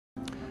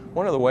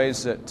One of the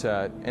ways that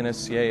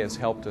NSCA has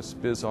helped us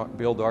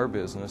build our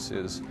business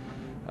is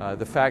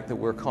the fact that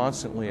we're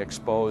constantly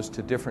exposed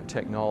to different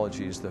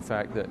technologies, the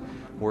fact that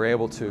we're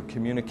able to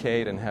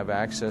communicate and have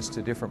access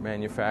to different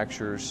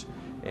manufacturers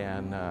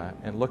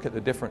and look at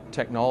the different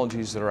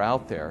technologies that are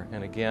out there.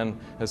 And again,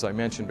 as I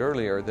mentioned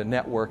earlier, the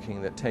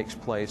networking that takes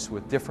place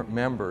with different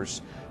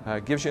members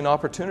gives you an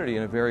opportunity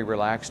in a very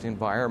relaxed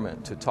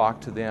environment to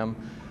talk to them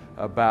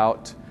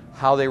about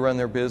how they run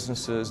their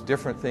businesses,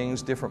 different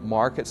things, different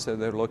markets that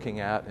they're looking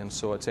at, and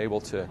so it's able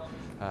to,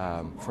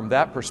 from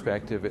that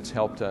perspective, it's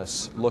helped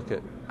us look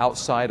at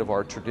outside of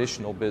our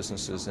traditional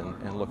businesses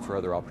and look for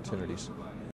other opportunities.